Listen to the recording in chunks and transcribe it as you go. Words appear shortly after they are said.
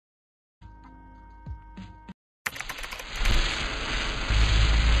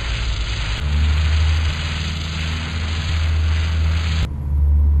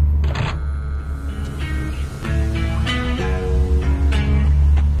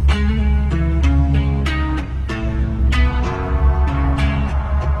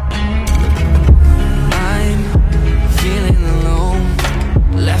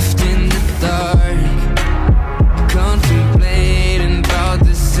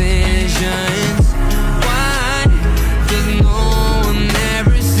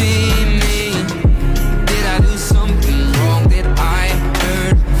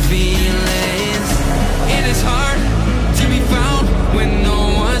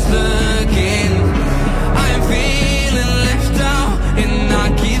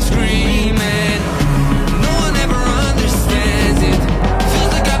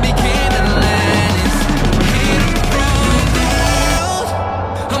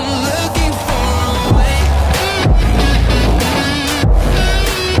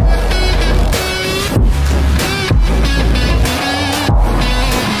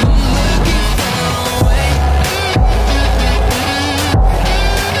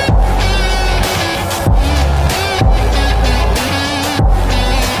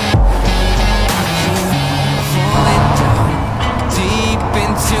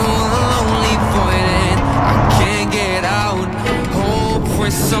for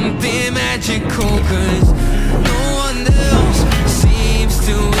something magical, 'cause no one else seems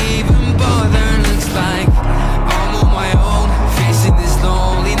to even bother. Looks like I'm on my own, facing this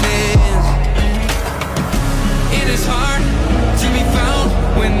loneliness. It is hard to be found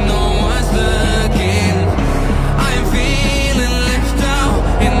when no one's looking. I am feeling left out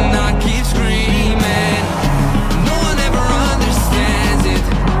and I keep screaming. No one ever understands it.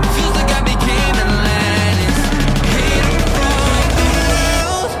 Feels like I became Atlantis, hidden from the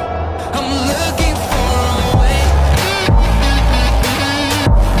world. I'm looking for a way.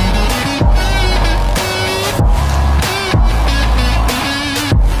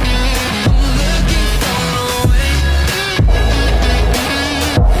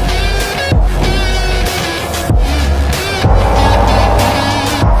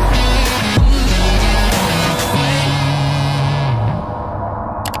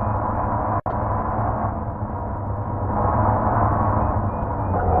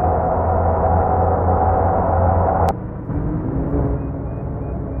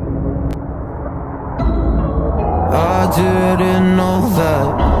 I didn't know that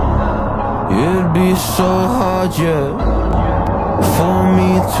it'd be so hard yet for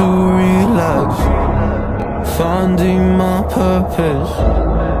me to relax, finding my purpose.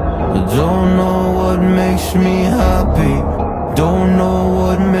 I don't know what makes me happy, don't know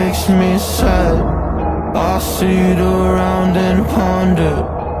what makes me sad. I sit around and ponder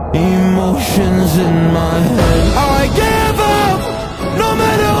emotions in my head. I give up, no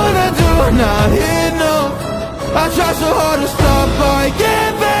matter what I do, I'm not enough. I try so hard to stop, I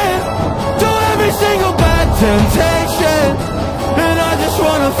give in to every single bad temptation. And I just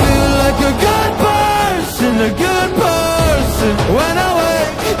wanna feel like a good person, a good person. When I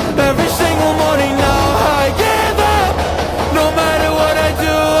wake every single morning now, I give up. No matter what I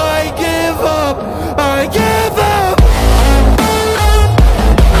do, I give up, I give up.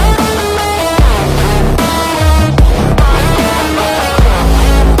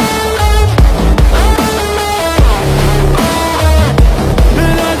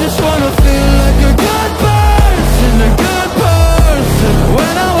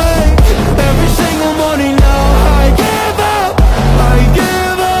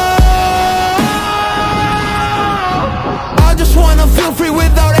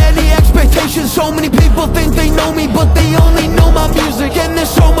 So many people think they know me, but they only know my music. And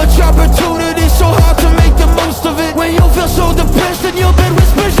there's so much opportunity